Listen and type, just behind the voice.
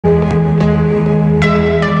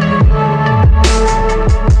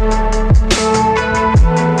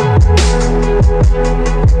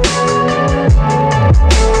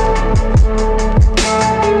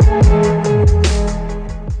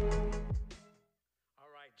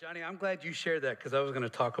Johnny, I'm glad you shared that because I was going to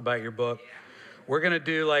talk about your book. We're going to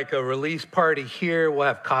do like a release party here. We'll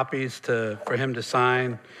have copies for him to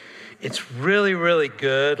sign. It's really, really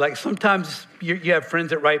good. Like sometimes you have friends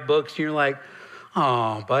that write books and you're like,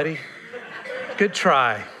 oh, buddy, good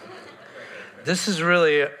try. This is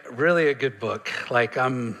really a good book. Like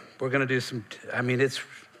we're going to do it's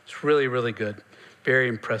really, really good. Very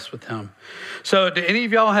impressed with him. So do any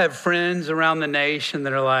of y'all have friends around the nation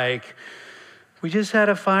that are like, we just had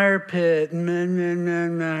a fire pit.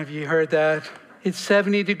 Have you heard that? It's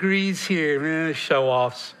 70 degrees here.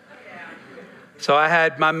 Show-offs. So I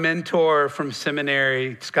had my mentor from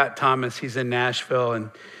seminary, Scott Thomas. He's in Nashville. And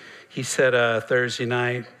he said Thursday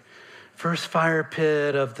night, first fire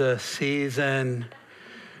pit of the season.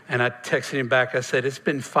 And I texted him back. I said, it's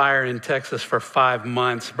been fire in Texas for 5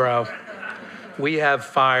 months, bro. We have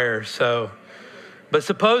fire, so. But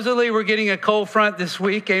supposedly we're getting a cold front this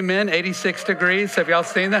week, amen, 86 degrees. Have y'all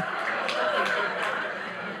seen that?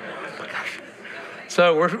 Oh my gosh.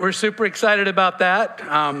 So we're super excited about that.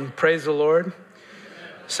 Praise the Lord.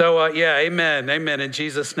 So amen, in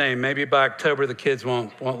Jesus' name. Maybe by October the kids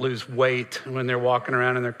won't lose weight when they're walking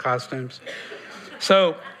around in their costumes.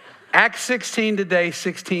 So Acts 16 today,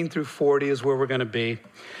 16 through 40 is where we're going to be.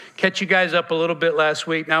 Catch you guys up a little bit last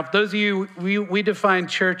week. Now, for those of you, we define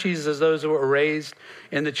churchies as those who were raised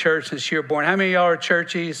in the church since you were born. How many of y'all are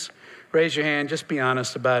churchies? Raise your hand. Just be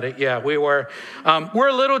honest about it. Yeah, we were. We're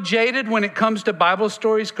a little jaded when it comes to Bible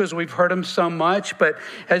stories because we've heard them so much. But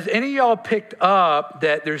has any of y'all picked up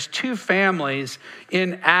that there's two families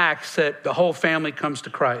in Acts that the whole family comes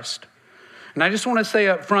to Christ? And I just want to say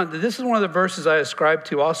up front that this is one of the verses I ascribe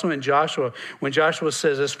to also in Joshua, when Joshua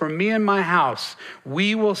says, as for me and my house,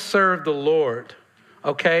 we will serve the Lord.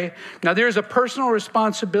 Okay? Now, there's a personal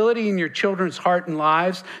responsibility in your children's heart and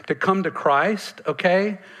lives to come to Christ.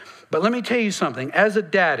 Okay? But let me tell you something. As a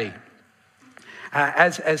daddy,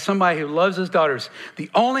 as somebody who loves his daughters,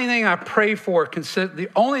 the only thing I pray for, the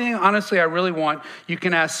only thing, honestly, I really want, you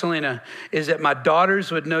can ask Selena, is that my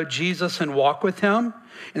daughters would know Jesus and walk with him,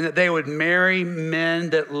 and that they would marry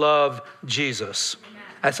men that love Jesus.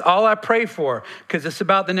 That's all I pray for, because it's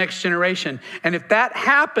about the next generation. And if that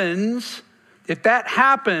happens,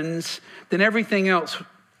 then everything else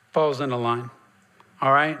falls into line.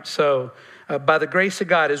 All right? So by the grace of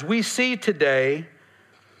God, as we see today,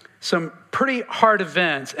 some pretty hard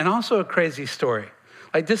events and also a crazy story.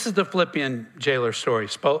 Like this is the Philippian jailer story.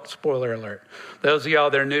 Spoiler alert. Those of y'all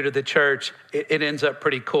that are new to the church, it ends up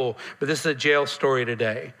pretty cool. But this is a jail story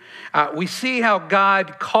today. We see how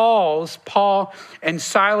God calls Paul and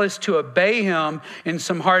Silas to obey him in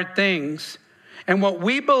some hard things. And what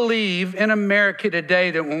we believe in America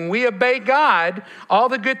today, that when we obey God, all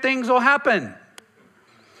the good things will happen.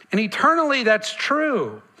 And eternally, that's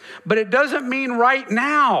true. But it doesn't mean right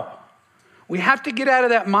now. We have to get out of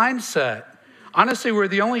that mindset. Honestly, we're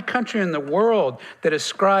the only country in the world that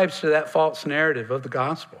ascribes to that false narrative of the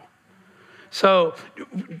gospel. So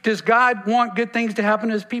does God want good things to happen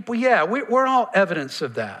to his people? Yeah, we're all evidence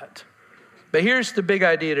of that. But here's the big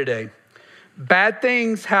idea today. Bad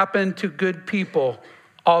things happen to good people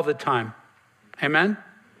all the time. Amen?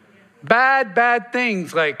 Bad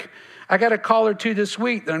things. Like I got a call or two this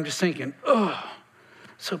week that I'm just thinking,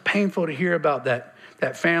 so painful to hear about that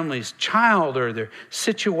family's child or their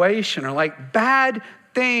situation, or like bad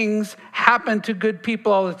things happen to good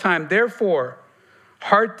people all the time. Therefore,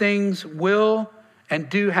 hard things will and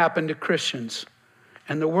do happen to Christians,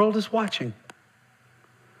 and the world is watching.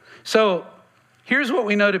 So here's what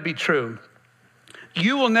we know to be true.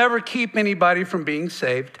 You will never keep anybody from being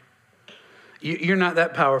saved. You're not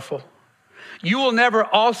that powerful. You will never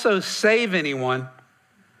also save anyone.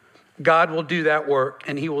 God will do that work,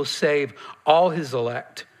 and he will save all his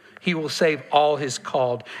elect. He will save all his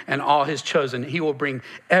called and all his chosen. He will bring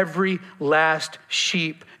every last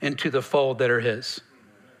sheep into the fold that are his.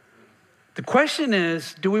 The question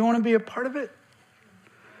is, do we want to be a part of it?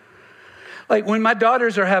 Like when my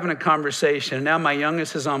daughters are having a conversation, now my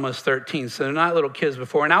youngest is almost 13, so they're not little kids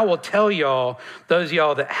before. And I will tell y'all, those of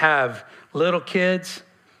y'all that have little kids,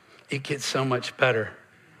 it gets so much better.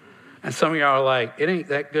 And some of y'all are like, it ain't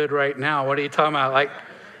that good right now. What are you talking about? Like,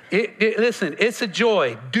 listen, it's a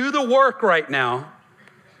joy. Do the work right now.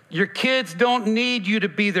 Your kids don't need you to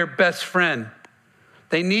be their best friend.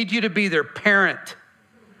 They need you to be their parent.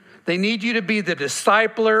 They need you to be the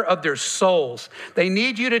discipler of their souls. They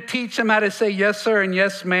need you to teach them how to say yes, sir, and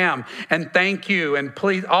yes, ma'am, and thank you, and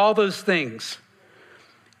please, all those things.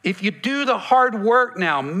 If you do the hard work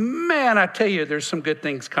now, man, I tell you, there's some good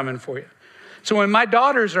things coming for you. So when my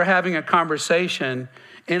daughters are having a conversation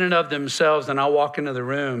in and of themselves and I'll walk into the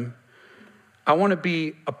room, I want to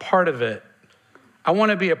be a part of it. I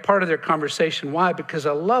want to be a part of their conversation. Why? Because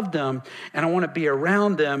I love them and I want to be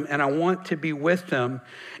around them and I want to be with them.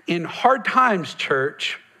 In hard times,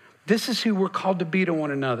 church, this is who we're called to be to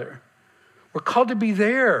one another. We're called to be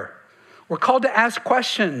there. We're called to ask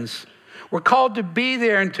questions. We're called to be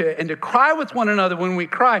there and to cry with one another when we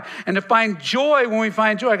cry and to find joy when we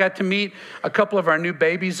find joy. I got to meet a couple of our new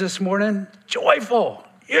babies this morning. Joyful,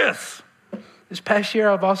 yes. This past year,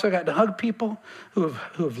 I've also got to hug people who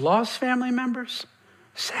have lost family members.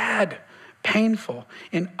 Sad, painful.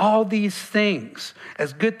 In all these things,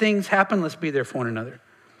 as good things happen, let's be there for one another.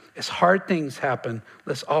 As hard things happen,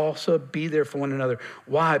 let's also be there for one another.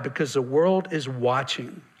 Why? Because the world is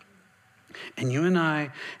watching. And you and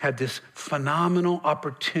I have this phenomenal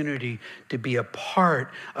opportunity to be a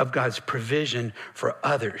part of God's provision for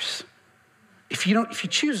others. If you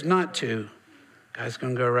choose not to, God's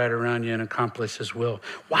going to go right around you and accomplish his will.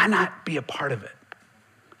 Why not be a part of it?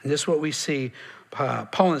 And this is what we see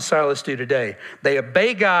Paul and Silas do today. They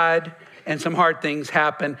obey God, and some hard things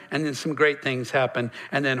happen, and then some great things happen,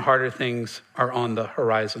 and then harder things are on the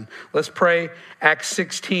horizon. Let's pray. Acts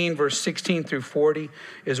 16, verse 16 through 40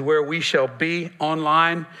 is where we shall be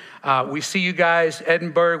online. We see you guys,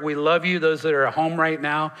 Edinburgh. We love you. Those that are at home right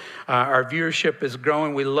now, our viewership is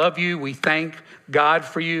growing. We love you. We thank God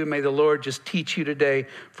for you. May the Lord just teach you today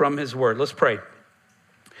from his word. Let's pray.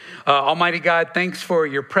 Almighty God, thanks for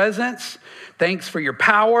your presence. Thanks for your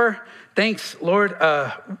power. Thanks, Lord.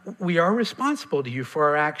 We are responsible to you for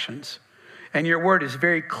our actions. And your word is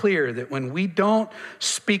very clear that when we don't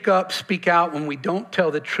speak up, speak out, when we don't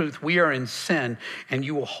tell the truth, we are in sin, and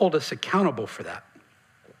you will hold us accountable for that.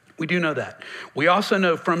 We do know that. We also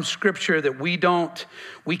know from Scripture that we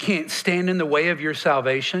can't stand in the way of your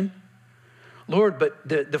salvation. Lord, but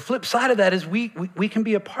the flip side of that is we can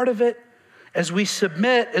be a part of it as we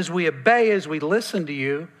submit, as we obey, as we listen to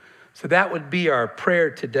you. So that would be our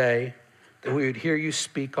prayer today, that we would hear you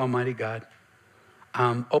speak, Almighty God.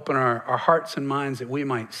 Open our hearts and minds that we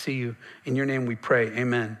might see you. In your name we pray,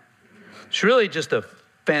 amen. It's really just a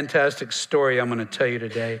fantastic story I'm going to tell you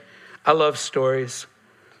today. I love stories.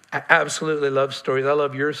 I absolutely love stories. I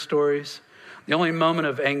love your stories. The only moment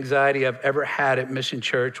of anxiety I've ever had at Mission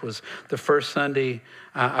Church was the first Sunday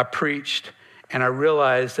I preached, and I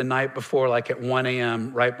realized the night before, like at 1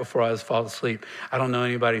 a.m., right before I was falling asleep, I don't know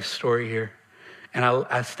anybody's story here. And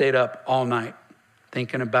I stayed up all night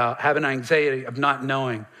thinking about having anxiety of not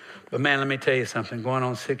knowing. But man, let me tell you something. Going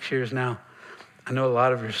on 6 years now, I know a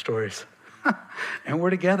lot of your stories. And we're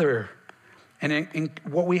together. And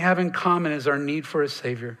what we have in common is our need for a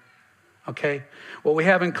Savior. Okay? What we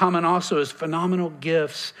have in common also is phenomenal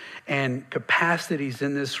gifts and capacities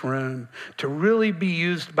in this room to really be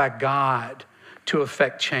used by God to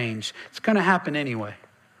affect change. It's going to happen anyway.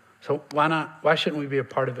 So why not? Why shouldn't we be a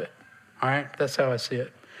part of it? All right? That's how I see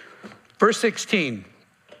it. Verse 16.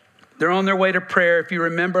 They're on their way to prayer. If you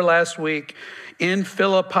remember last week, in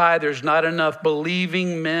Philippi, there's not enough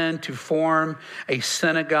believing men to form a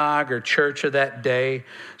synagogue or church of that day.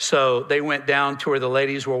 So they went down to where the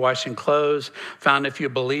ladies were washing clothes, found a few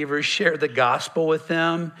believers, shared the gospel with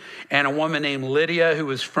them. And a woman named Lydia, who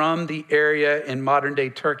was from the area in modern day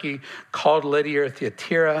Turkey, called Lydia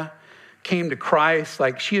Thyatira, came to Christ.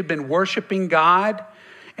 Like she had been worshiping God.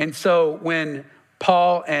 And so when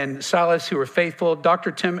Paul and Silas, who were faithful,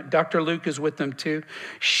 Dr. Luke is with them too,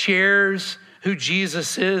 shares who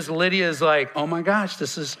Jesus is. Lydia is like, oh my gosh,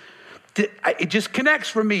 it just connects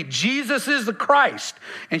for me. Jesus is the Christ.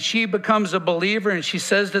 And she becomes a believer, and she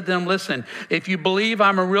says to them, listen, if you believe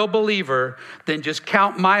I'm a real believer, then just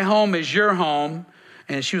count my home as your home.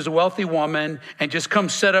 And she was a wealthy woman, and just come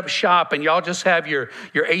set up shop, and y'all just have your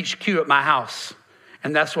HQ at my house.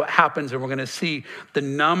 And that's what happens, and we're going to see the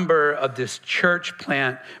number of this church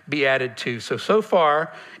plant be added to. So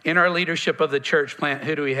far, in our leadership of the church plant,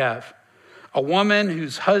 who do we have? A woman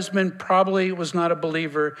whose husband probably was not a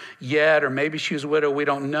believer yet, or maybe she was a widow, we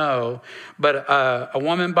don't know. But a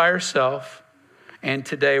woman by herself, and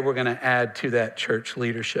today we're going to add to that church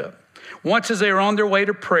leadership. Once as they were on their way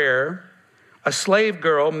to prayer, a slave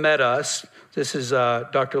girl met us. This is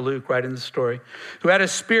Dr. Luke writing the story, who had a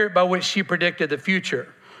spirit by which she predicted the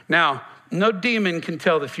future. Now, no demon can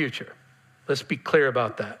tell the future. Let's be clear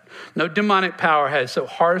about that. No demonic power has. So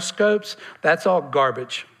horoscopes, that's all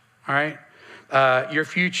garbage, all right? Your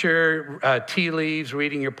future, tea leaves,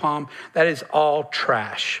 reading your palm, that is all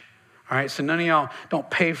trash, all right? So none of y'all don't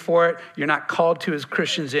pay for it. You're not called to as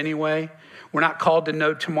Christians anyway. We're not called to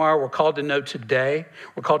know tomorrow. We're called to know today.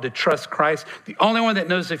 We're called to trust Christ. The only one that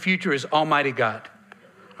knows the future is Almighty God.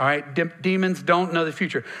 All right, demons don't know the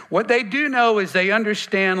future. What they do know is they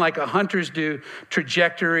understand, like hunters do,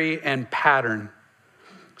 trajectory and pattern.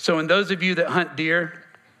 So in those of you that hunt deer,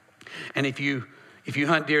 and if you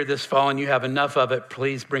hunt deer this fall and you have enough of it,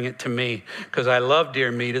 please bring it to me, because I love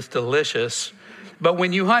deer meat. It's delicious. But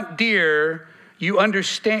when you hunt deer, you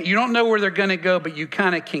understand, you don't know where they're going to go, but you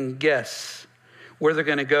kind of can guess where they're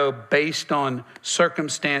going to go based on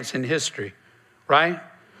circumstance and history, right?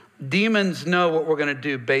 Demons know what we're going to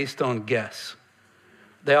do based on guess.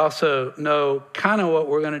 They also know kind of what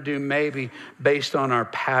we're going to do maybe based on our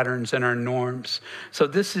patterns and our norms. So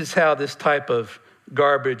this is how this type of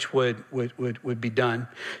garbage would be done.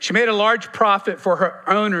 She made a large profit for her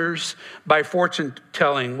owners by fortune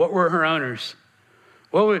telling. What were her owners?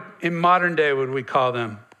 In modern day, would we call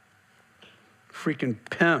them? Freaking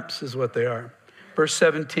pimps is what they are. Verse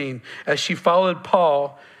 17, as she followed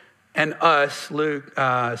Paul and us, Luke,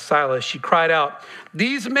 Silas, she cried out,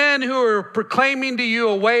 these men who are proclaiming to you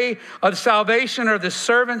a way of salvation are the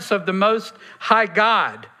servants of the Most High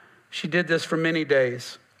God. She did this for many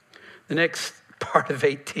days. The next part of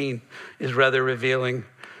 18 is rather revealing.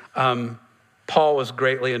 Paul was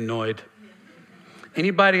greatly annoyed.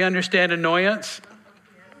 Anybody understand annoyance?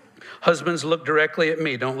 Husbands, look directly at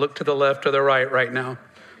me. Don't look to the left or the right now.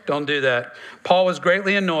 Don't do that. Paul was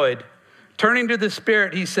greatly annoyed. Turning to the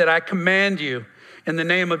Spirit, he said, I command you in the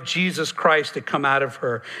name of Jesus Christ to come out of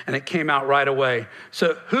her. And it came out right away.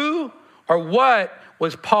 So who or what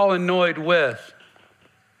was Paul annoyed with?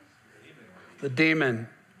 The demon.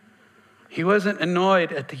 He wasn't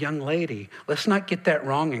annoyed at the young lady. Let's not get that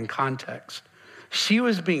wrong in context. She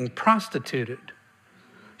was being prostituted.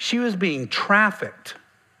 She was being trafficked.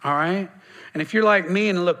 All right? And if you're like me,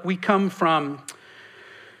 and look, we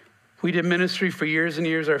did ministry for years and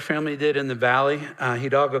years. Our family did in the Valley.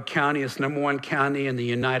 Hidalgo County is number one county in the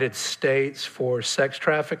United States for sex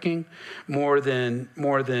trafficking, more than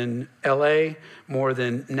LA, more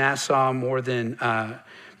than Nassau, more than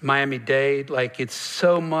Miami-Dade. Like, it's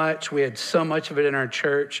so much. We had so much of it in our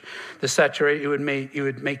church. The saturation, it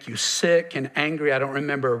would make you sick and angry. I don't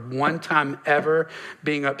remember one time ever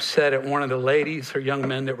being upset at one of the ladies or young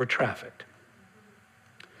men that were trafficked.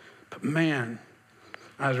 But man,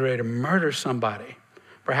 I was ready to murder somebody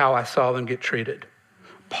for how I saw them get treated.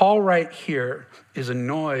 Paul right here is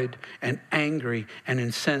annoyed and angry and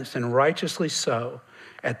incensed, and righteously so,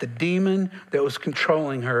 at the demon that was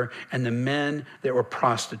controlling her and the men that were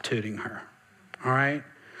prostituting her. All right?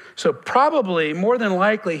 So probably, more than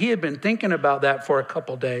likely, he had been thinking about that for a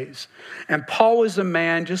couple days. And Paul was a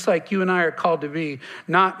man, just like you and I are called to be,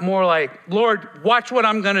 not more like, Lord, watch what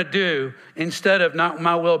I'm going to do, instead of not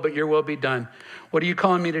my will, but your will be done. What are you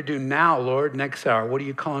calling me to do now, Lord? Next hour. What are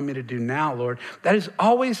you calling me to do now, Lord? That is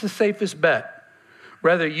always the safest bet.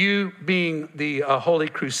 Rather you being the holy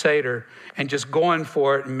crusader and just going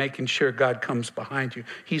for it and making sure God comes behind you.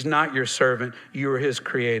 He's not your servant. You are his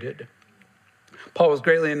created. Paul was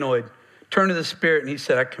greatly annoyed. Turned to the Spirit and he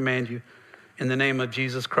said, I command you in the name of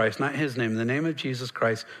Jesus Christ, not his name, in the name of Jesus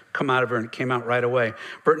Christ, come out of her. And it came out right away.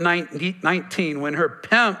 Verse 19, when her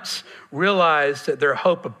pimps realized that their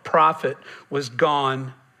hope of profit was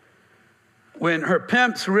gone, when her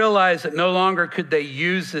pimps realized that no longer could they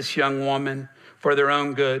use this young woman for their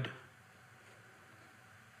own good,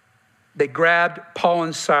 they grabbed Paul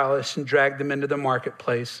and Silas and dragged them into the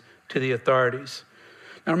marketplace to the authorities.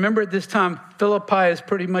 Now remember, at this time, Philippi is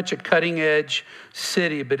pretty much a cutting edge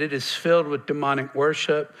city, but it is filled with demonic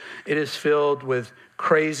worship. It is filled with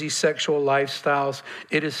crazy sexual lifestyles.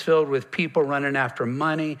 It is filled with people running after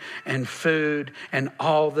money and food and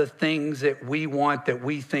all the things that we want that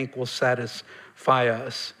we think will satisfy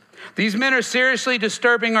us. These men are seriously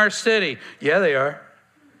disturbing our city. Yeah, they are.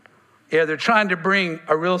 Yeah, they're trying to bring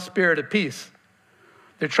a real spirit of peace.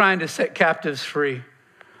 They're trying to set captives free.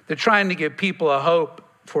 They're trying to give people a hope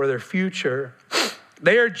for their future.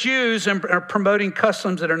 They are Jews and are promoting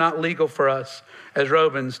customs that are not legal for us as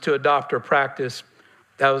Romans to adopt or practice.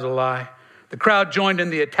 That was a lie. The crowd joined in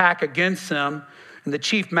the attack against them, and the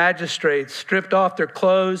chief magistrates stripped off their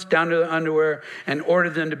clothes down to their underwear and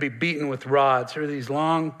ordered them to be beaten with rods. There were these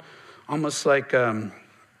long, almost like,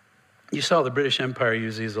 you saw the British Empire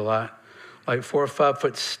use these a lot, like 4 or 5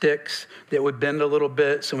 foot sticks that would bend a little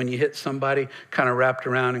bit. So when you hit somebody, kind of wrapped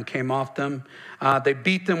around and came off them. They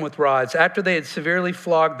beat them with rods. After they had severely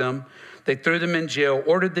flogged them, they threw them in jail,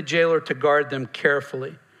 ordered the jailer to guard them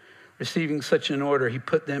carefully. Receiving such an order, he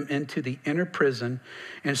put them into the inner prison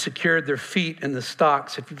and secured their feet in the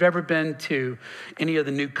stocks. If you've ever been to any of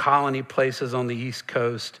the new colony places on the East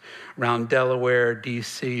Coast, around Delaware,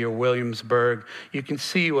 D.C., or Williamsburg, you can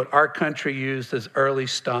see what our country used as early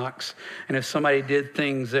stocks. And if somebody did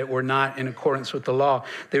things that were not in accordance with the law,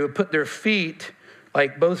 they would put their feet,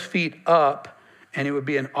 like both feet up, and it would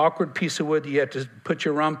be an awkward piece of wood that you had to put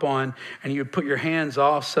your rump on, and you would put your hands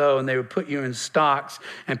also, and they would put you in stocks,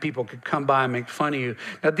 and people could come by and make fun of you.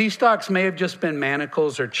 Now, these stocks may have just been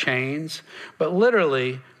manacles or chains, but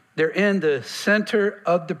literally, they're in the center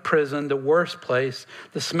of the prison, the worst place,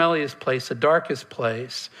 the smelliest place, the darkest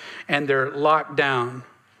place, and they're locked down.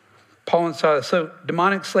 Paul and Silas. So,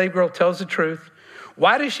 demonic slave girl tells the truth.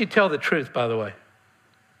 Why does she tell the truth, by the way?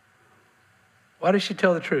 Why does she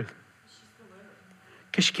tell the truth?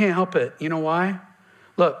 Because she can't help it. You know why?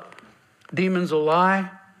 Look, demons will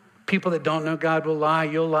lie. People that don't know God will lie.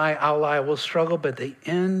 You'll lie. I'll lie. We'll struggle. But at the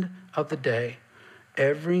end of the day,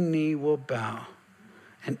 every knee will bow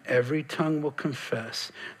and every tongue will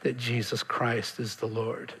confess that Jesus Christ is the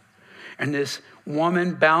Lord. And this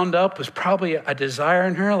woman bound up was probably a desire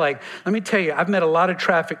in her. Like, let me tell you, I've met a lot of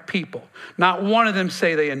trafficked people. Not one of them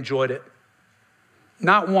say they enjoyed it.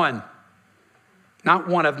 Not one. Not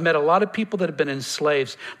one. I've met a lot of people that have been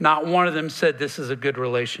enslaved. Not one of them said this is a good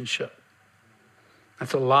relationship.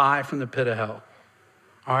 That's a lie from the pit of hell.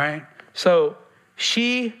 All right? So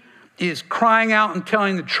she is crying out and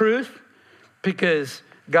telling the truth because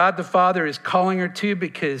God the Father is calling her to,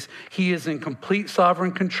 because he is in complete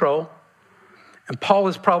sovereign control. And Paul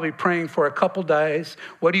is probably praying for a couple days.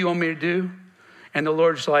 What do you want me to do? And the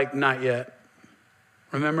Lord's like, not yet.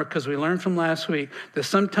 Remember, because we learned from last week that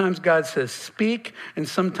sometimes God says speak, and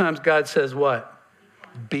sometimes God says what?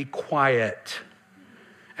 Be quiet.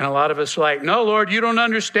 And a lot of us are like, no, Lord, you don't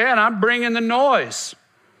understand. I'm bringing the noise.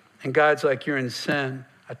 And God's like, you're in sin.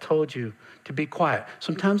 I told you to be quiet.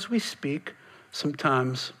 Sometimes we speak.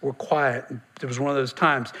 Sometimes we're quiet. There was one of those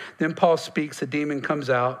times. Then Paul speaks. The demon comes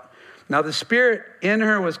out. Now, the spirit in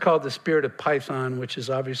her was called the spirit of Python, which is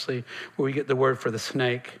obviously where we get the word for the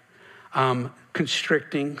snake.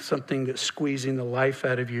 Constricting, something that's squeezing the life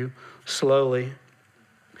out of you slowly.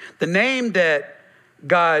 The name that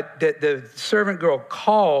the servant girl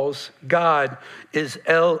calls God is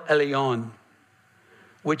El Elyon,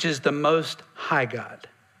 which is the most high God,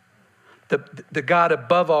 the God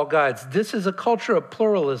above all gods. This is a culture of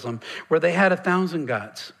pluralism where they had 1,000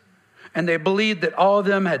 gods. And they believed that all of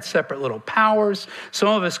them had separate little powers. Some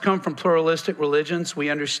of us come from pluralistic religions. We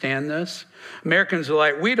understand this. Americans are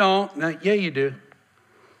like, we don't. No, yeah, you do.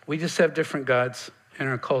 We just have different gods in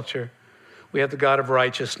our culture. We have the God of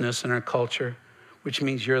righteousness in our culture, which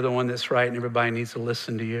means you're the one that's right and everybody needs to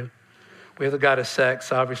listen to you. We have the God of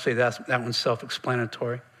sex. Obviously, that one's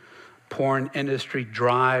self-explanatory. Porn industry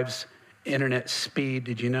drives internet speed.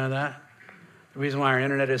 Did you know that? The reason why our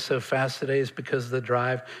internet is so fast today is because of the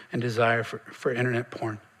drive and desire for internet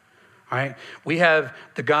porn. All right? We have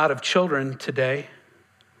the God of children today.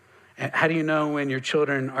 And how do you know when your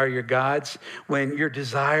children are your gods? When your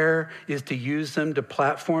desire is to use them to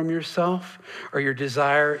platform yourself, or your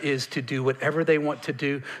desire is to do whatever they want to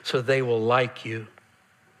do so they will like you.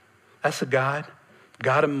 That's a God.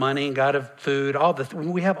 God of money, God of food,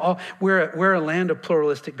 we're a land of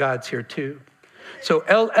pluralistic gods here too. So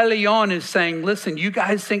El Elyon is saying, listen, you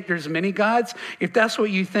guys think there's many gods? If that's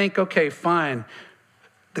what you think, okay, fine.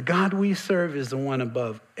 The God we serve is the one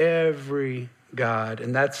above every God.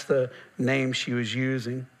 And that's the name she was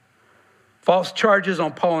using. False charges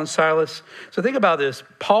on Paul and Silas. So think about this.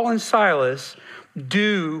 Paul and Silas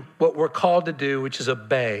do what we're called to do, which is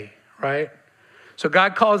obey, right? So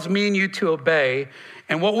God calls me and you to obey.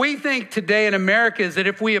 And what we think today in America is that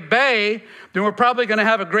if we obey, then we're probably going to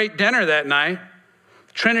have a great dinner that night.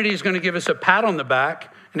 Trinity is going to give us a pat on the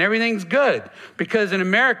back and everything's good. Because in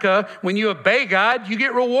America, when you obey God, you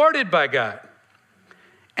get rewarded by God.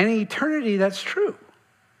 And in eternity, that's true,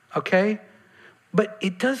 okay? But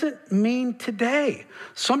it doesn't mean today.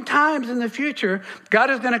 Sometimes in the future, God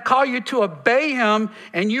is going to call you to obey him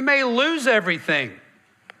and you may lose everything.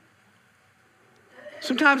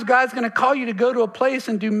 Sometimes God's going to call you to go to a place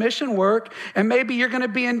and do mission work and maybe you're going to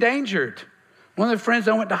be endangered. One of the friends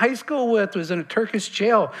I went to high school with was in a Turkish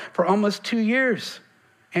jail for almost 2 years,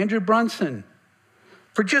 Andrew Brunson,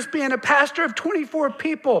 for just being a pastor of 24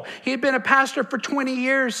 people. He had been a pastor for 20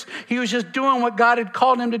 years. He was just doing what God had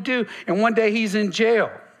called him to do, and one day he's in jail.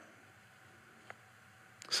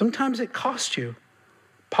 Sometimes it costs you.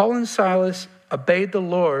 Paul and Silas obeyed the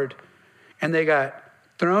Lord, and they got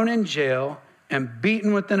thrown in jail and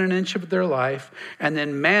beaten within an inch of their life and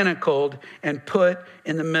then manacled and put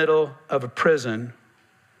in the middle of a prison,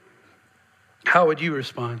 how would you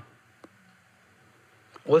respond?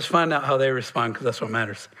 Let's find out how they respond, because that's what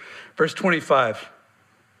matters. Verse 25.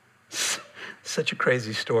 Such a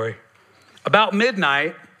crazy story. About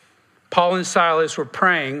midnight, Paul and Silas were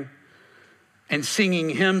praying and singing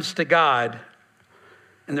hymns to God,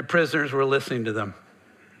 and the prisoners were listening to them.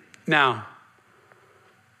 Now,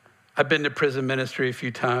 I've been to prison ministry a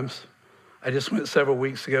few times. I just went several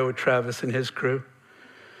weeks ago with Travis and his crew.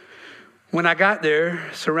 When I got there,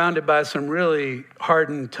 surrounded by some really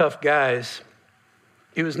hardened, tough guys,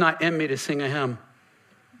 it was not in me to sing a hymn.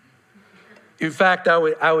 In fact, I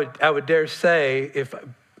would dare say, if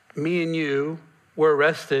me and you were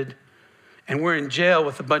arrested and we're in jail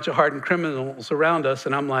with a bunch of hardened criminals around us,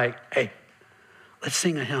 and I'm like, hey, let's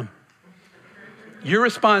sing a hymn. Your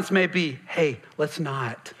response may be, hey, let's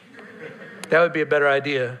not. That would be a better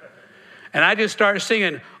idea. And I just started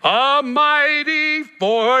singing, "A mighty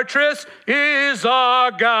fortress is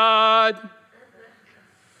our God."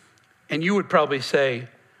 And you would probably say,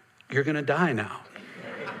 you're going to die now.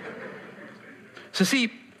 So see,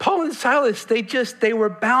 Paul and Silas, they were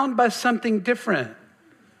bound by something different.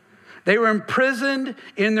 They were imprisoned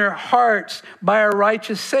in their hearts by a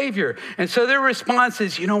righteous Savior. And so their response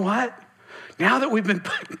is, you know what? Now that we've been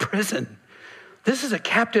put in prison, this is a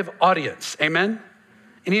captive audience. Amen?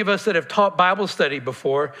 Any of us that have taught Bible study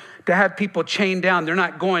before, to have people chained down, they're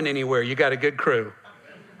not going anywhere. You got a good crew.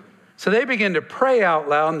 So they begin to pray out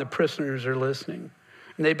loud, and the prisoners are listening.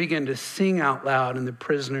 And they begin to sing out loud, and the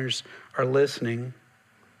prisoners are listening.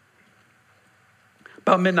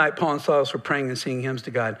 About midnight, Paul and Silas were praying and singing hymns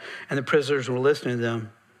to God, and the prisoners were listening to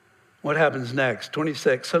them. What happens next?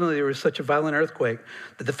 26, suddenly there was such a violent earthquake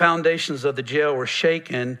that the foundations of the jail were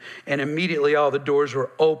shaken, and immediately all the doors were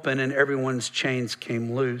open and everyone's chains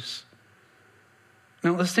came loose.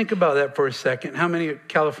 Now let's think about that for a second. How many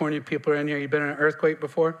California people are in here? You've been in an earthquake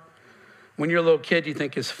before? When you're a little kid, you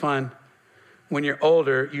think it's fun. When you're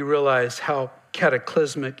older, you realize how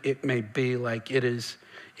cataclysmic it may be. Like it is.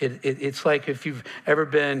 It's like if you've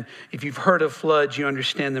heard of floods, you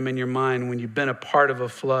understand them in your mind. When you've been a part of a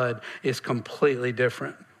flood, it's completely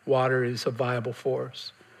different. Water is a viable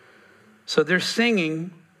force. So they're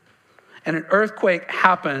singing, and an earthquake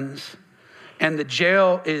happens, and the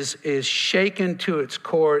jail is shaken to its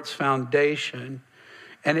core, its foundation.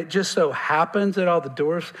 And it just so happens that all the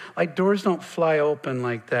doors don't fly open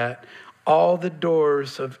like that. All the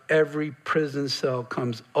doors of every prison cell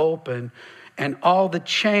comes open, and all the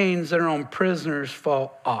chains that are on prisoners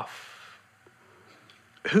fall off.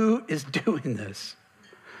 Who is doing this?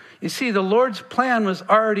 You see, the Lord's plan was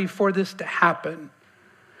already for this to happen.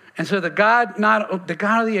 And so the God of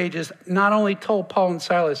the ages not only told Paul and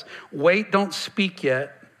Silas, wait, don't speak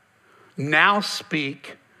yet. Now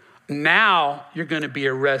speak. Now you're going to be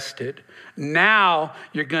arrested. Now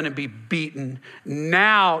you're going to be beaten.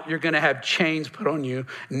 Now you're going to have chains put on you.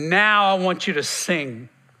 Now I want you to sing.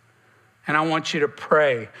 And I want you to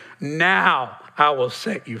pray. Now I will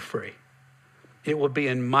set you free. It will be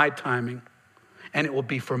in my timing. And it will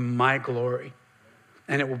be for my glory.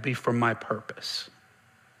 And it will be for my purpose.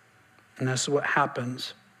 And that's what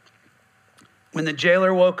happens. When the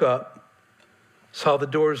jailer woke up, saw the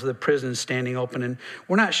doors of the prison standing open. And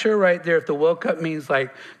we're not sure right there if the woke up means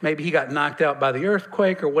like maybe he got knocked out by the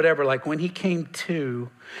earthquake or whatever. Like when he came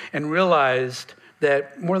to and realized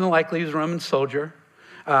that more than likely he was a Roman soldier.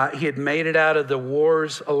 He had made it out of the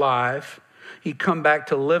wars alive. He'd come back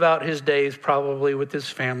to live out his days probably with his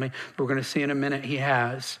family. We're going to see in a minute he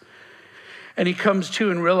has. And he comes to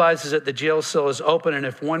and realizes that the jail cell is open, and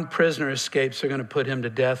if one prisoner escapes, they're going to put him to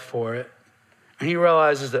death for it. And he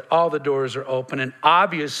realizes that all the doors are open. And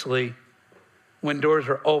obviously, when doors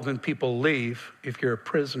are open, people leave if you're a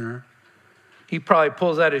prisoner. He probably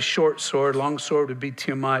pulls out his short sword. Long sword would be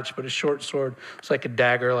too much, but a short sword was like a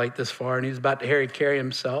dagger like this far. And he's about to carry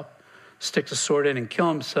himself, sticks a sword in and kill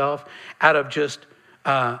himself out of just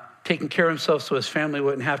taking care of himself so his family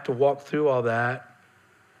wouldn't have to walk through all that.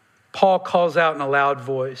 Paul calls out in a loud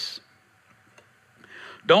voice,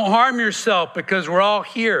 "Don't harm yourself because we're all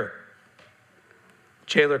here."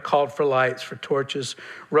 Jailer called for lights, for torches,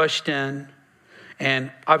 rushed in.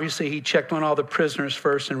 And obviously he checked on all the prisoners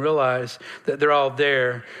first and realized that they're all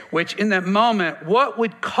there, which in that moment, what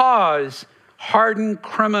would cause hardened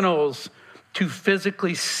criminals to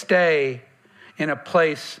physically stay in a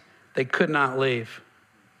place they could not leave?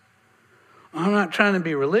 I'm not trying to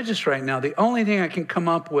be religious right now. The only thing I can come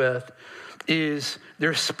up with is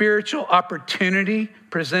their spiritual opportunity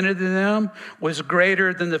presented to them was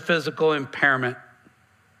greater than the physical impairment.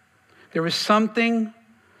 There was something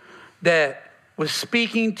that was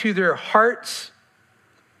speaking to their hearts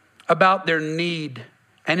about their need.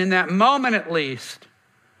 And in that moment, at least,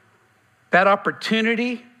 that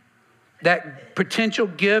opportunity, that potential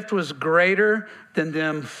gift was greater than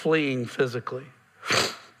them fleeing physically.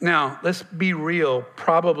 Now, let's be real.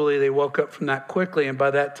 Probably they woke up from that quickly. And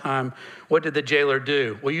by that time, what did the jailer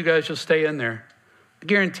do? Well, you guys just stay in there. I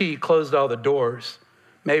guarantee he closed all the doors.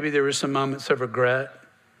 Maybe there were some moments of regret.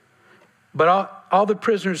 But all the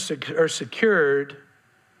prisoners are secured.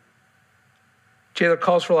 Jailer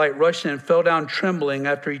calls for light, rushed in, fell down trembling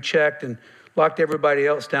after he checked and locked everybody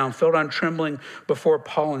else down, fell down trembling before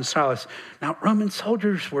Paul and Silas. Now, Roman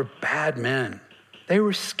soldiers were bad men. They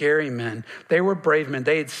were scary men. They were brave men.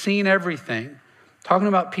 They had seen everything. Talking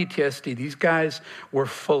about PTSD, these guys were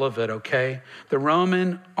full of it, okay? The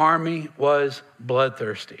Roman army was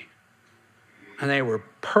bloodthirsty. And they were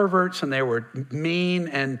perverts and they were mean.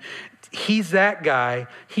 And he's that guy.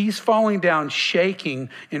 He's falling down shaking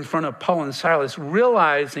in front of Paul and Silas,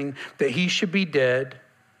 realizing that he should be dead.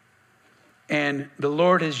 And the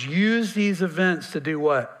Lord has used these events to do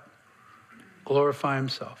what? Glorify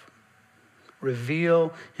himself.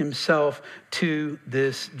 Reveal himself to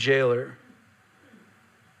this jailer.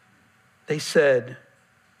 They said,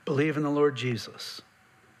 believe in the Lord Jesus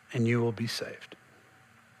and you will be saved.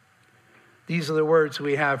 These are the words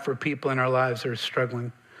we have for people in our lives that are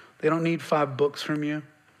struggling. They don't need 5 books from you.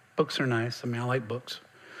 Books are nice. I mean, I like books.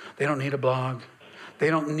 They don't need a blog. They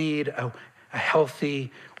don't need a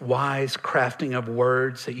healthy, wise crafting of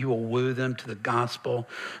words that you will woo them to the gospel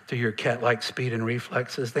through your cat-like speed and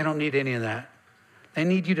reflexes. They don't need any of that. They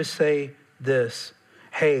need you to say this: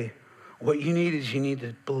 hey, what you need is you need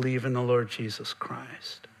to believe in the Lord Jesus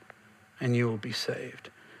Christ and you will be saved.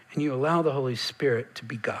 And you allow the Holy Spirit to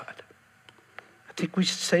be God. I think we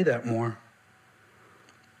should say that more.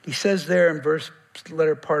 He says there in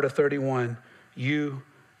letter part of 31, you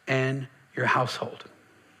and your household.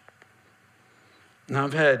 Now,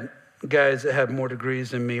 I've had guys that have more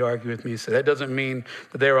degrees than me argue with me, say that doesn't mean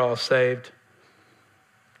that they're all saved.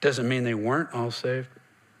 Doesn't mean they weren't all saved.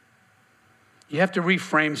 You have to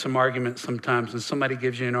reframe some arguments sometimes. When somebody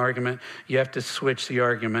gives you an argument, you have to switch the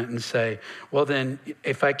argument and say, well, then,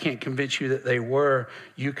 if I can't convince you that they were,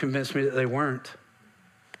 you convince me that they weren't.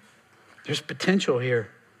 There's potential here.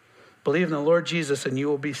 Believe in the Lord Jesus and you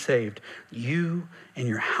will be saved, you and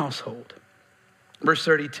your household. Verse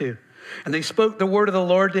 32. And they spoke the word of the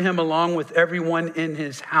Lord to him along with everyone in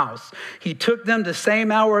his house. He took them the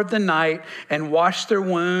same hour of the night and washed their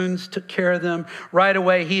wounds, took care of them. Right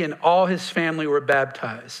away, he and all his family were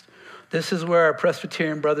baptized. This is where our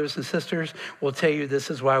Presbyterian brothers and sisters will tell you this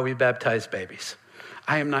is why we baptize babies.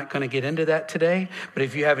 I am not going to get into that today, but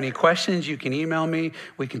if you have any questions, you can email me.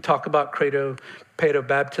 We can talk about credo, pedo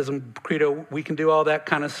baptism, credo. We can do all that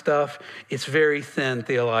kind of stuff. It's very thin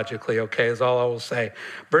theologically, okay, is all I will say.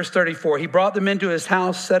 Verse 34, he brought them into his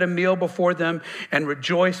house, set a meal before them, and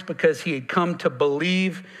rejoiced because he had come to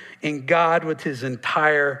believe in God with his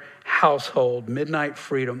entire household. Midnight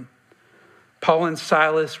freedom. Paul and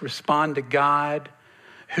Silas respond to God,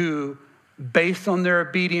 who based on their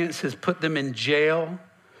obedience has put them in jail.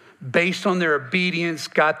 Based on their obedience,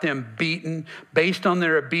 got them beaten. Based on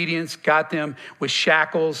their obedience, got them with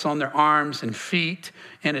shackles on their arms and feet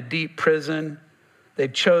in a deep prison.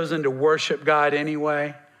 They've chosen to worship God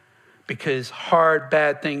anyway because hard,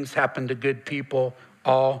 bad things happen to good people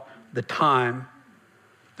all the time.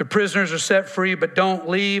 The prisoners are set free, but don't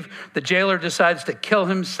leave. The jailer decides to kill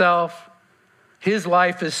himself. His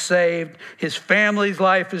life is saved. His family's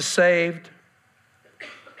life is saved.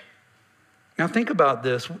 Now think about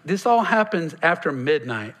this. This all happens after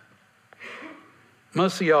midnight.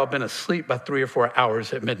 Most of y'all have been asleep by 3 or 4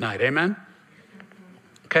 hours at midnight. Amen?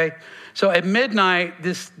 Okay. So at midnight,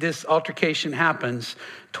 this altercation happens.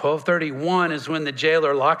 12:31 is when the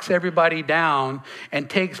jailer locks everybody down and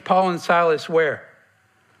takes Paul and Silas where?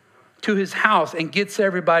 To his house and gets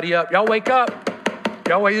everybody up. Y'all wake up.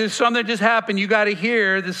 Y'all wait. There's something that just happened. You got to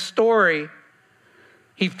hear this story.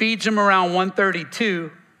 He feeds them around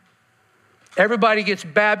 1:32. Everybody gets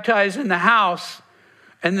baptized in the house.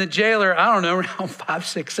 And the jailer, I don't know, around 5,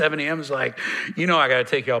 6, 7 a.m. is like, I got to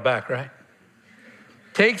take y'all back, right?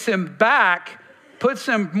 Takes him back, puts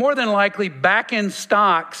him more than likely back in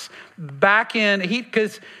stocks,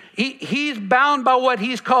 because he's bound by what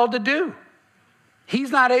he's called to do.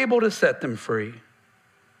 He's not able to set them free.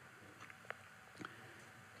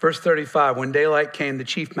 Verse 35, when daylight came, the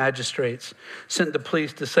chief magistrates sent the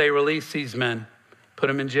police to say, release these men. Put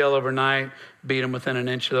them in jail overnight, beat them within an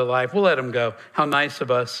inch of their life. We'll let them go. How nice of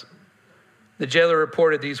us. The jailer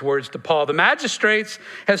reported these words to Paul. The magistrates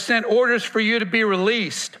have sent orders for you to be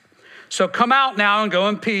released. So come out now and go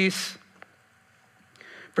in peace.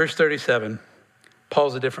 Verse 37,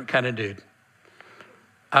 Paul's a different kind of dude.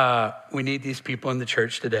 We need these people in the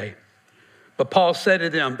church today. But Paul said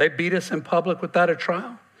to them, they beat us in public without a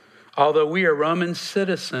trial, although we are Roman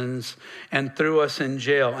citizens, and threw us in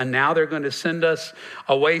jail. And now they're going to send us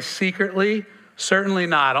away secretly? Certainly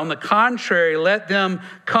not. On the contrary, let them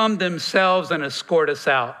come themselves and escort us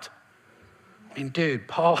out. I mean, dude,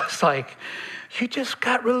 Paul is like, you just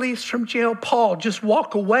got released from jail, Paul. Just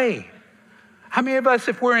walk away. How many of us,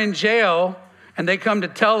 if we're in jail and they come to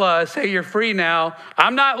tell us, hey, you're free now,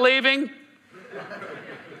 I'm not leaving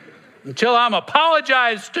until I'm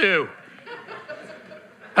apologized to.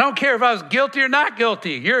 I don't care if I was guilty or not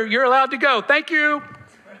guilty. You're allowed to go. Thank you.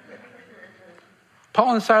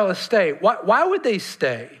 Paul and Silas stay. Why would they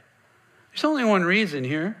stay? There's only one reason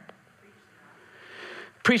here.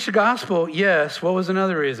 Preach the gospel, yes. What was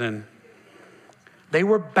another reason? They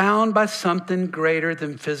were bound by something greater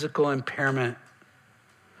than physical impairment.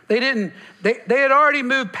 They had already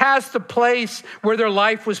moved past the place where their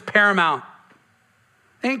life was paramount.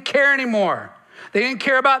 They didn't care anymore. They didn't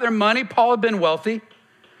care about their money. Paul had been wealthy.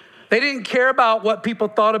 They didn't care about what people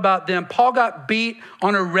thought about them. Paul got beat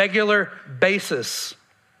on a regular basis.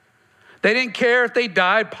 They didn't care if they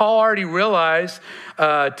died. Paul already realized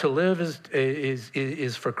to live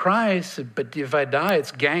is for Christ, but if I die,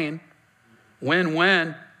 it's gain.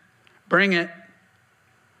 Win-win. Bring it.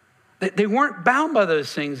 They weren't bound by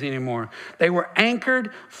those things anymore. They were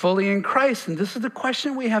anchored fully in Christ. And this is the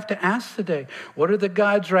question we have to ask today. What are the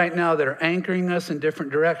gods right now that are anchoring us in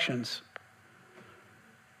different directions?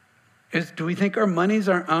 Do we think our money's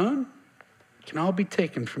our own? It can all be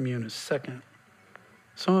taken from you in a second.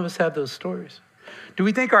 Some of us have those stories. Do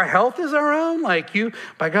we think our health is our own? Like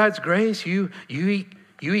by God's grace, you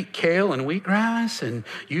eat kale and wheatgrass and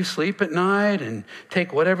you sleep at night and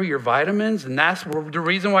take whatever your vitamins and that's the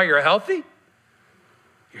reason why you're healthy?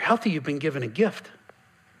 You're healthy, you've been given a gift.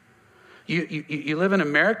 You live in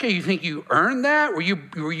America, you think you earned that? Were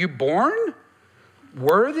you born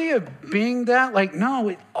worthy of being that? Like,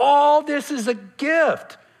 no, all this is a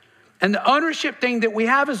gift. And the ownership thing that we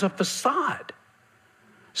have is a facade.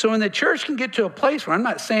 So when the church can get to a place where I'm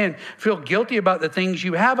not saying feel guilty about the things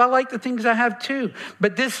you have, I like the things I have too.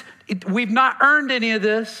 But we've not earned any of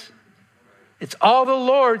this. It's all the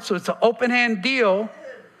Lord, so it's an open hand deal.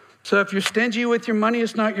 So if you're stingy with your money,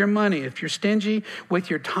 it's not your money. If you're stingy with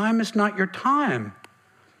your time, it's not your time.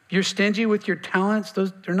 If you're stingy with your talents,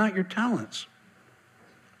 they're not your talents.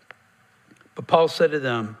 But Paul said to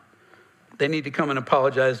them, they need to come and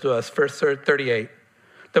apologize to us. Verse 38.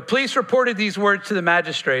 The police reported these words to the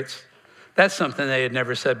magistrates. That's something they had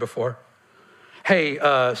never said before. Hey,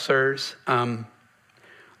 sirs,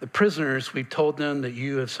 the prisoners, we've told them that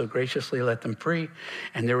you have so graciously let them free.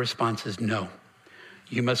 And their response is no.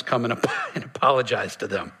 You must come and apologize to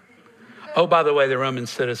them. Oh, by the way, they're Roman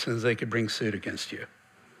citizens. They could bring suit against you.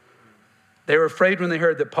 They were afraid when they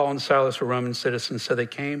heard that Paul and Silas were Roman citizens, so they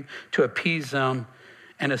came to appease them,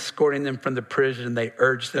 and escorting them from the prison, they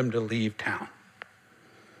urged them to leave town.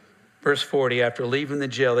 Verse 40, after leaving the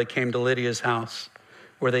jail, they came to Lydia's house,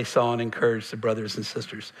 where they saw and encouraged the brothers and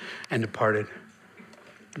sisters, and departed.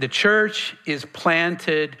 The church is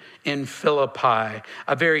planted in Philippi,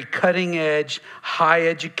 a very cutting-edge, high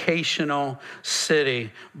educational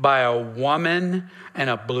city, by a woman and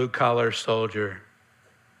a blue-collar soldier.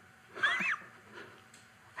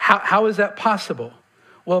 How is that possible?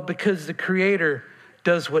 Well, because the Creator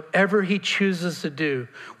does whatever he chooses to do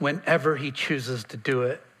whenever he chooses to do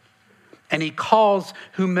it. And he calls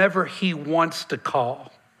whomever he wants to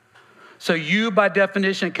call. So you, by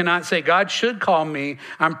definition, cannot say, God should call me,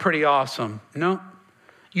 I'm pretty awesome. No.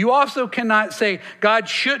 You also cannot say, God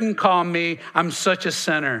shouldn't call me, I'm such a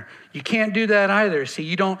sinner. You can't do that either. See,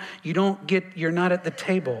 you're not at the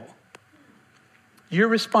table. Your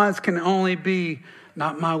response can only be,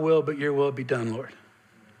 not my will, but your will be done, Lord.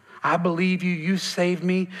 I believe you. You saved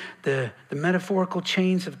me. The metaphorical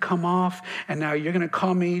chains have come off. And now you're going to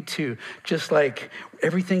call me to, just like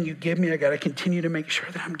everything you give me, I got to continue to make sure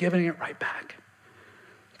that I'm giving it right back.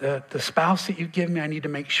 The spouse that you give me, I need to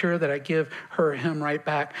make sure that I give her or him right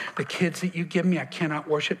back. The kids that you give me, I cannot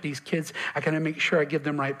worship these kids. I got to make sure I give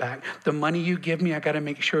them right back. The money you give me, I got to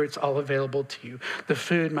make sure it's all available to you. The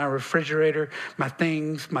food, my refrigerator, my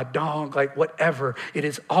things, my dog, like whatever. It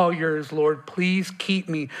is all yours, Lord. Please keep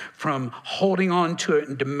me from holding on to it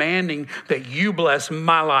and demanding that you bless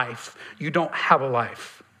my life. You don't have a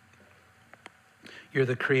life. You're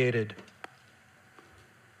the created.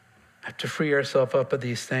 Have to free ourselves up of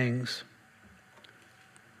these things.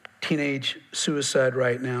 teenage suicide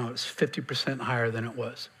right now is 50% higher than it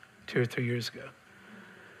was 2 or 3 years ago.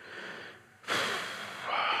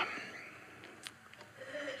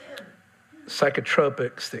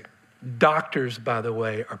 Psychotropics that doctors, by the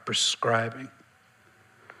way, are prescribing.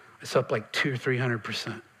 It's up like 200 or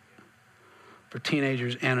 300% for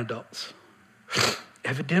teenagers and adults.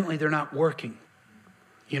 Evidently, they're not working,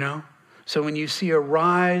 you know? So when you see a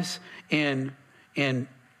rise in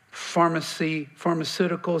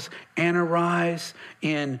pharmaceuticals and a rise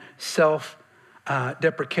in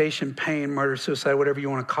self-deprecation, pain, murder, suicide, whatever you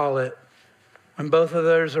want to call it, when both of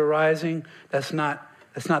those are rising, that's not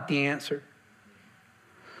the answer.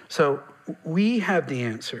 So we have the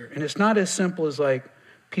answer. And it's not as simple as like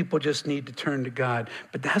people just need to turn to God.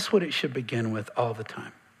 But that's what it should begin with all the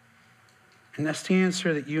time. And that's the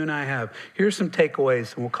answer that you and I have. Here's some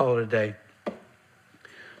takeaways, and we'll call it a day.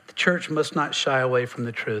 The church must not shy away from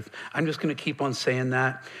the truth. I'm just going to keep on saying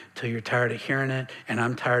that until you're tired of hearing it, and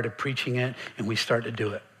I'm tired of preaching it, and we start to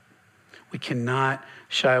do it. We cannot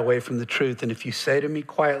shy away from the truth. And if you say to me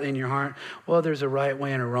quietly in your heart, well, there's a right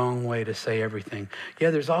way and a wrong way to say everything.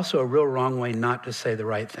 Yeah, there's also a real wrong way not to say the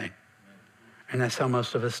right thing. And that's how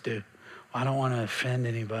most of us do. Well, I don't want to offend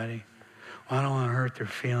anybody. Well, I don't want to hurt their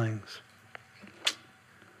feelings.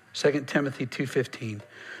 2 Timothy 2:15.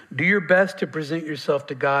 Do your best to present yourself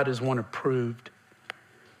to God as one approved,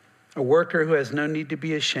 a worker who has no need to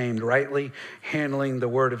be ashamed, rightly handling the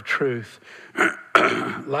word of truth.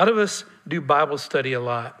 A lot of us do Bible study a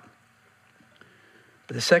lot.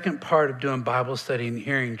 But the second part of doing Bible study and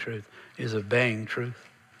hearing truth is obeying truth.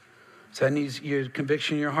 So that needs your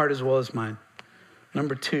conviction in your heart as well as mine.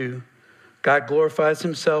 Number 2, God glorifies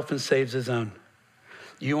himself and saves his own.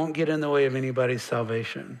 You won't get in the way of anybody's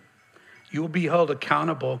salvation. You will be held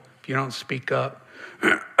accountable if you don't speak up.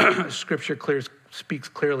 Scripture speaks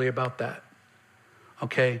clearly about that.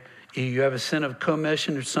 Okay? You have a sin of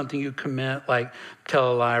commission or something you commit, like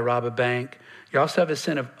tell a lie, rob a bank. You also have a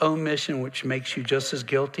sin of omission, which makes you just as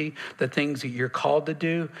guilty. The things that you're called to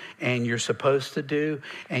do and you're supposed to do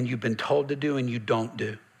and you've been told to do and you don't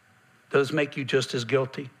do. Those make you just as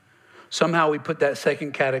guilty. Somehow we put that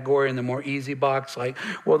second category in the more easy box, like,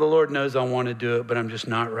 well, the Lord knows I want to do it, but I'm just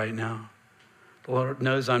not right now. The Lord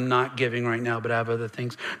knows I'm not giving right now, but I have other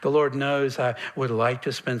things. The Lord knows I would like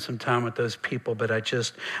to spend some time with those people, but I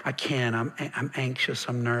can't. I'm anxious.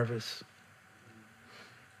 I'm nervous.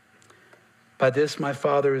 By this, my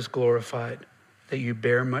Father is glorified, that you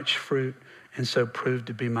bear much fruit and so prove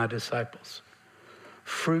to be my disciples.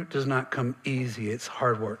 Fruit does not come easy. It's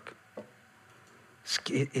hard work.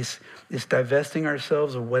 It's divesting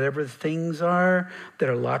ourselves of whatever things are that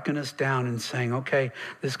are locking us down and saying, okay,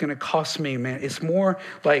 this is going to cost me, man. It's more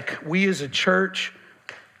like we as a church,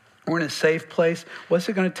 we're in a safe place. What's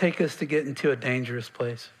it going to take us to get into a dangerous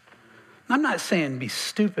place? I'm not saying be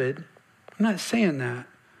stupid. I'm not saying that.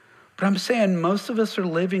 But I'm saying most of us are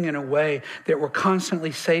living in a way that we're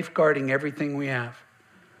constantly safeguarding everything we have.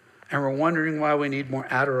 And we're wondering why we need more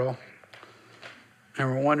Adderall. And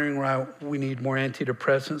we're wondering why we need more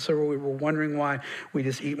antidepressants, or we're wondering why we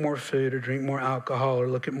just eat more food or drink more alcohol or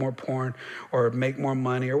look at more porn or make more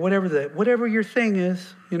money or whatever your thing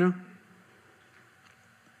is, you know.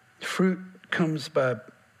 Fruit comes by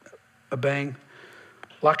obeying,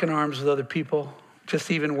 locking arms with other people,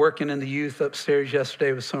 just even working in the youth upstairs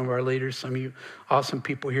yesterday with some of our leaders, some of you awesome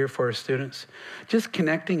people here for our students. Just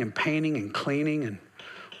connecting and painting and cleaning and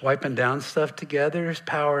wiping down stuff together. There's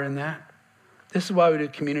power in that. This is why we do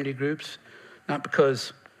community groups, not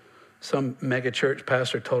because some mega church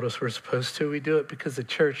pastor told us we're supposed to. We do it because the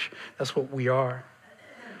church, that's what we are.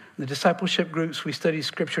 In the discipleship groups, we study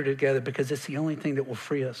scripture together because it's the only thing that will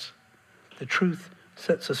free us. The truth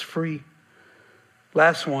sets us free.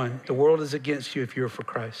 Last one, the world is against you if you're for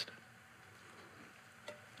Christ.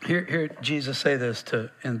 Hear Jesus say this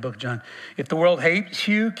in the book of John. If the world hates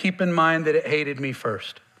you, keep in mind that it hated me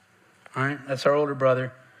first. All right, that's our older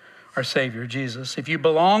brother. Our Savior, Jesus. If you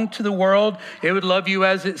belong to the world, it would love you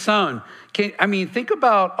as its own. Think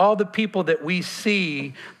about all the people that we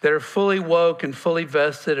see that are fully woke and fully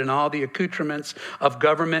vested in all the accoutrements of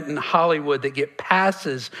government and Hollywood that get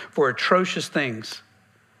passes for atrocious things.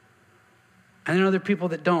 And then other people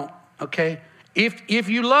that don't, okay? If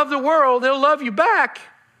you love the world, it'll love you back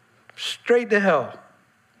straight to hell.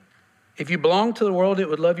 If you belong to the world, it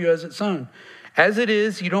would love you as its own. As it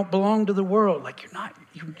is, you don't belong to the world. Like you're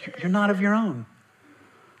not of your own.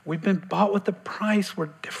 We've been bought with a price.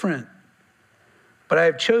 We're different. But I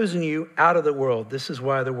have chosen you out of the world. This is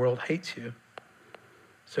why the world hates you.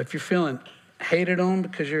 So if you're feeling hated on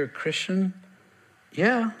because you're a Christian,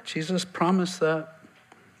 yeah, Jesus promised that.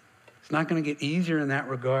 It's not going to get easier in that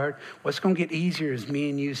regard. What's going to get easier is me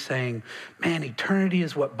and you saying, man, eternity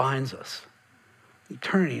is what binds us.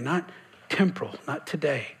 Eternity, not temporal, not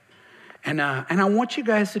today. And I want you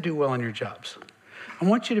guys to do well in your jobs. I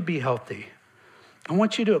want you to be healthy. I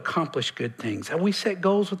want you to accomplish good things. And we set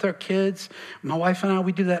goals with our kids. My wife and I,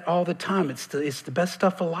 we do that all the time. It's the best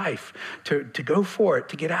stuff of life, to go for it,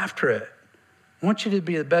 to get after it. I want you to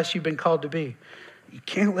be the best you've been called to be. You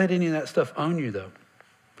can't let any of that stuff own you, though.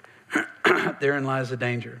 Therein lies the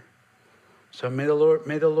danger. So may the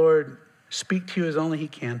Lord speak to you as only he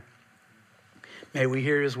can. May we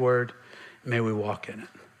hear his word. May we walk in it.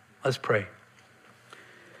 Let's pray.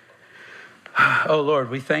 Oh, Lord,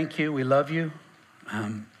 we thank you. We love you.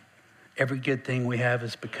 Every good thing we have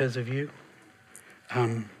is because of you.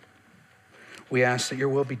 We ask that your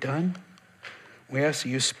will be done. We ask that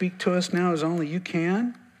you speak to us now as only you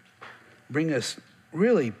can. Bring us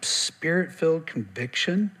really spirit-filled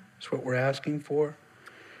conviction. That's what we're asking for.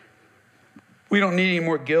 We don't need any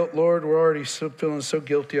more guilt, Lord. We're already feeling so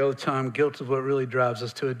guilty all the time. Guilt is what really drives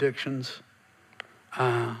us to addictions.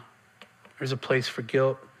 There's a place for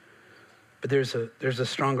guilt, but there's a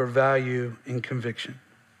stronger value in conviction.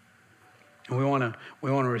 And we want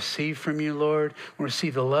to receive from you, Lord. We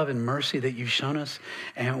receive the love and mercy that you've shown us,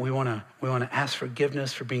 and we want to ask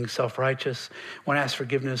forgiveness for being self-righteous. We want to ask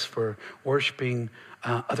forgiveness for worshiping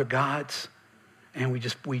other gods, and we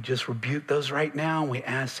just rebuke those right now. And we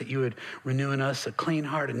ask that you would renew in us a clean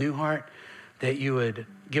heart, a new heart, that you would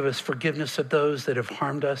give us forgiveness of those that have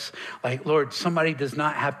harmed us. Like, Lord, somebody does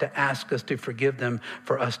not have to ask us to forgive them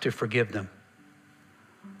for us to forgive them.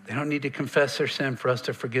 They don't need to confess their sin for us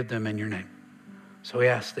to forgive them in your name. So we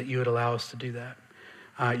ask that you would allow us to do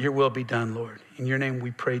that. Your will be done, Lord. In your name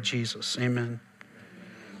we pray, Jesus. Amen.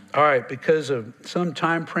 All right, because of some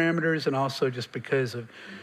time parameters and also just because of